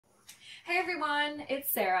Hey everyone,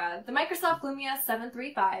 it's Sarah. The Microsoft Lumia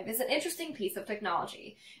 735 is an interesting piece of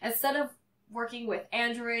technology. Instead of working with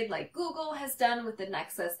Android like Google has done with the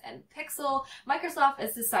Nexus and Pixel, Microsoft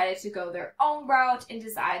has decided to go their own route and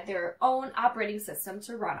design their own operating system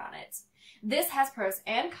to run on it. This has pros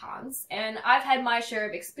and cons, and I've had my share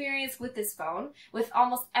of experience with this phone with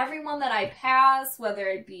almost everyone that I pass, whether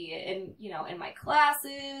it be in my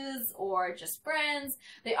classes or just friends.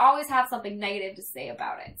 They always have something negative to say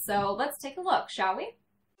about it. So let's take a look, shall we?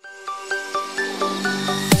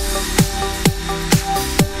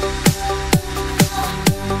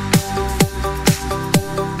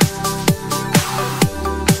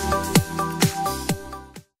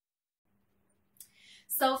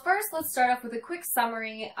 So first, let's start off with a quick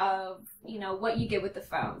summary of, what you get with the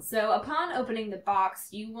phone. So upon opening the box,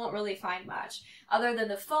 you won't really find much. Other than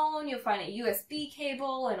the phone, you'll find a USB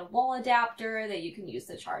cable and a wall adapter that you can use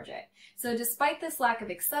to charge it. So despite this lack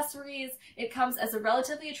of accessories, it comes as a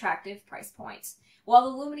relatively attractive price point.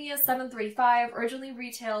 While the Lumia 735 originally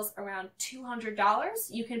retails around $200,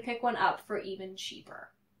 you can pick one up for even cheaper.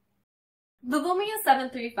 The Lumia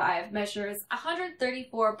 735 measures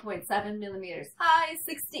 134.7 millimeters high,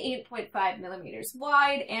 68.5 millimeters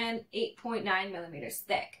wide, and 8.9 millimeters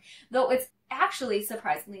thick, though it's actually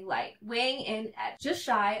surprisingly light, weighing in at just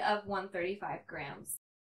shy of 135 grams.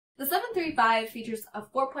 The 735 features a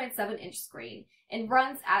 4.7-inch screen and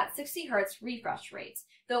runs at 60 Hz refresh rate,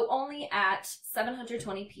 though only at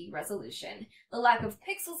 720p resolution. The lack of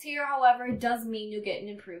pixels here, however, does mean you get an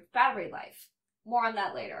improved battery life. More on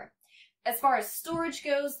that later. As far as storage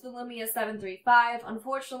goes, the Lumia 735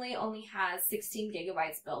 unfortunately only has 16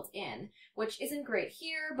 gigabytes built in, which isn't great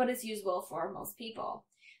here, but is usable for most people.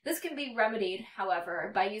 This can be remedied,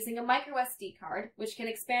 however, by using a microSD card, which can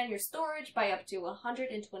expand your storage by up to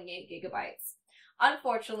 128 gigabytes.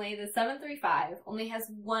 Unfortunately, the 735 only has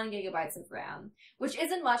 1 gigabyte of RAM, which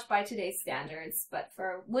isn't much by today's standards, but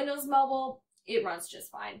for Windows Mobile, it runs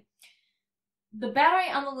just fine. The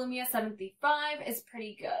battery on the Lumia 735 is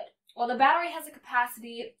pretty good. While the battery has a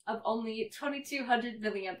capacity of only 2200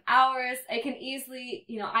 milliamp hours, I can easily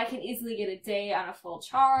get a day on a full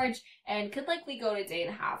charge and could likely go to a day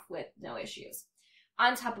and a half with no issues.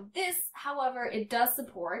 On top of this, however, it does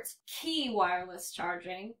support key wireless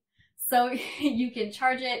charging, so you can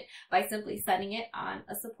charge it by simply setting it on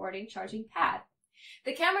a supporting charging pad.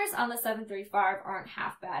 The cameras on the 735 aren't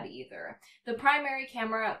half bad either. The primary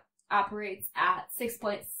camera operates at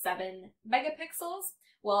 6.7 megapixels,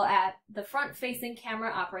 while at the front-facing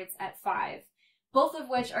camera operates at 5, both of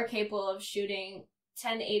which are capable of shooting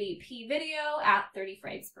 1080p video at 30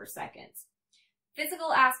 frames per second.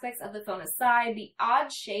 Physical aspects of the phone aside, the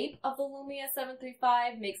odd shape of the Lumia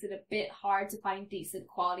 735 makes it a bit hard to find decent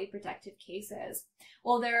quality protective cases.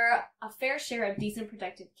 While there are a fair share of decent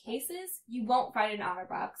protective cases, you won't find an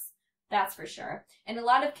OtterBox, that's for sure. And a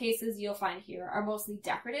lot of cases you'll find here are mostly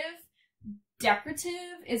decorative.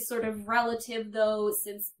 Decorative is sort of relative though,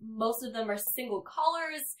 since most of them are single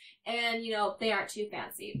colors and, they aren't too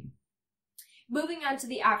fancy. Moving on to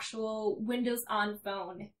the actual Windows on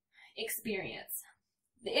phone experience.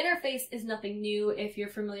 The interface is nothing new if you're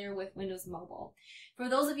familiar with Windows Mobile. For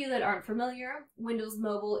those of you that aren't familiar, Windows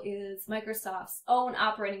Mobile is Microsoft's own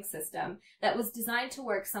operating system that was designed to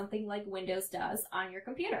work something like Windows does on your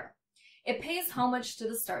computer. It pays homage to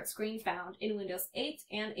the start screen found in Windows 8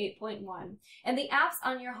 and 8.1, and the apps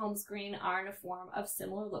on your home screen are in a form of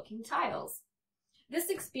similar looking tiles.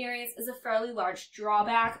 This experience is a fairly large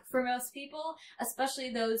drawback for most people,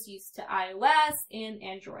 especially those used to iOS and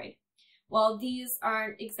Android. While these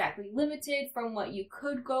aren't exactly limited from what you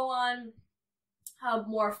could go on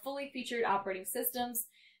more fully featured operating systems,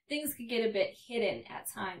 things can get a bit hidden at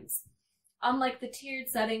times. Unlike the tiered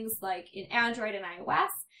settings like in Android and iOS,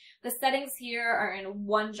 the settings here are in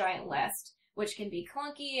one giant list, which can be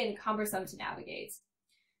clunky and cumbersome to navigate.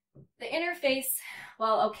 The interface,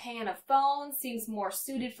 while okay on a phone, seems more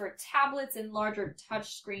suited for tablets and larger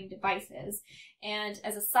touchscreen devices, and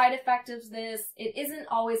as a side effect of this, it isn't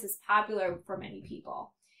always as popular for many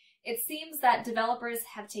people. It seems that developers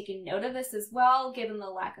have taken note of this as well, given the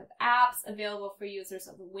lack of apps available for users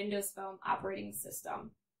of the Windows Phone operating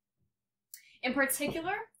system. In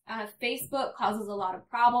particular, Facebook causes a lot of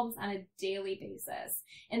problems on a daily basis,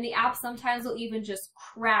 and the app sometimes will even just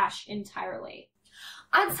crash entirely.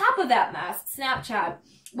 On top of that mess, Snapchat,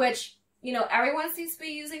 which, everyone seems to be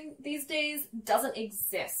using these days, doesn't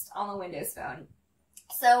exist on the Windows Phone.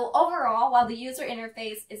 So overall, while the user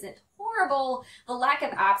interface isn't horrible, the lack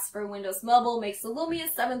of apps for Windows Mobile makes the Lumia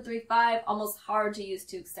 735 almost hard to use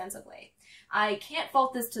too extensively. I can't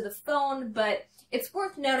fault this to the phone, but it's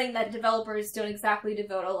worth noting that developers don't exactly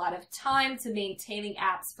devote a lot of time to maintaining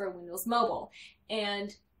apps for Windows Mobile,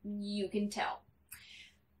 and you can tell.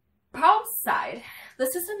 Problem side, the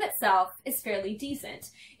system itself is fairly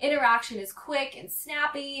decent. Interaction is quick and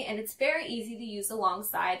snappy, and it's very easy to use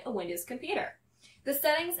alongside a Windows computer. The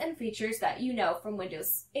settings and features that you know from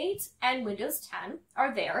Windows 8 and Windows 10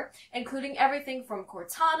 are there, including everything from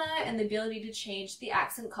Cortana and the ability to change the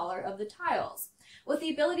accent color of the tiles. With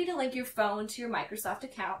the ability to link your phone to your Microsoft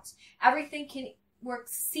account, everything can work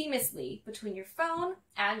seamlessly between your phone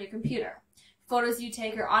and your computer. Photos you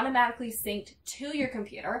take are automatically synced to your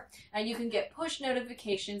computer, and you can get push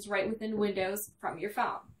notifications right within Windows from your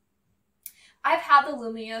phone. I've had the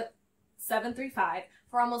Lumia 735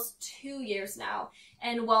 for almost 2 years now,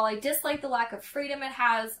 and while I dislike the lack of freedom it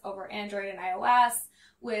has over Android and iOS,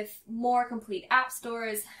 with more complete app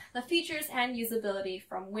stores, the features and usability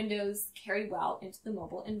from Windows carry well into the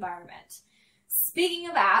mobile environment. Speaking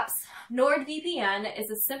of apps, NordVPN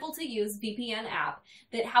is a simple-to-use VPN app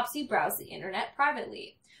that helps you browse the internet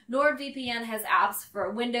privately. NordVPN has apps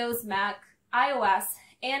for Windows, Mac, iOS,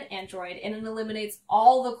 and Android, and it eliminates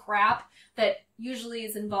all the crap that usually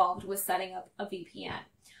is involved with setting up a VPN.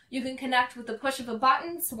 You can connect with the push of a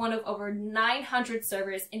button to one of over 900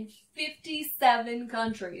 servers in 57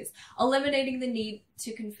 countries, eliminating the need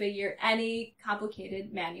to configure any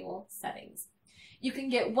complicated manual settings. You can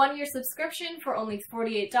get 1-year subscription for only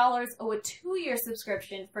 $48 or a 2-year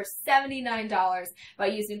subscription for $79 by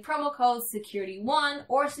using promo code SECURITY1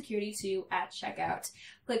 or SECURITY2 at checkout.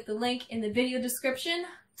 Click the link in the video description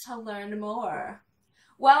to learn more.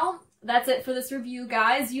 Well, that's it for this review,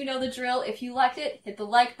 guys. You know the drill. If you liked it, hit the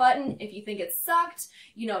like button. If you think it sucked,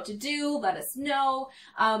 you know what to do. Let us know.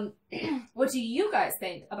 What do you guys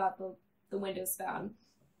think about the Windows Phone?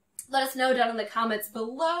 Let us know down in the comments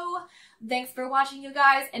below. Thanks for watching, you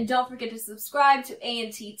guys, and don't forget to subscribe to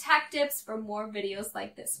A&T Tech Tips for more videos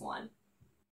like this one.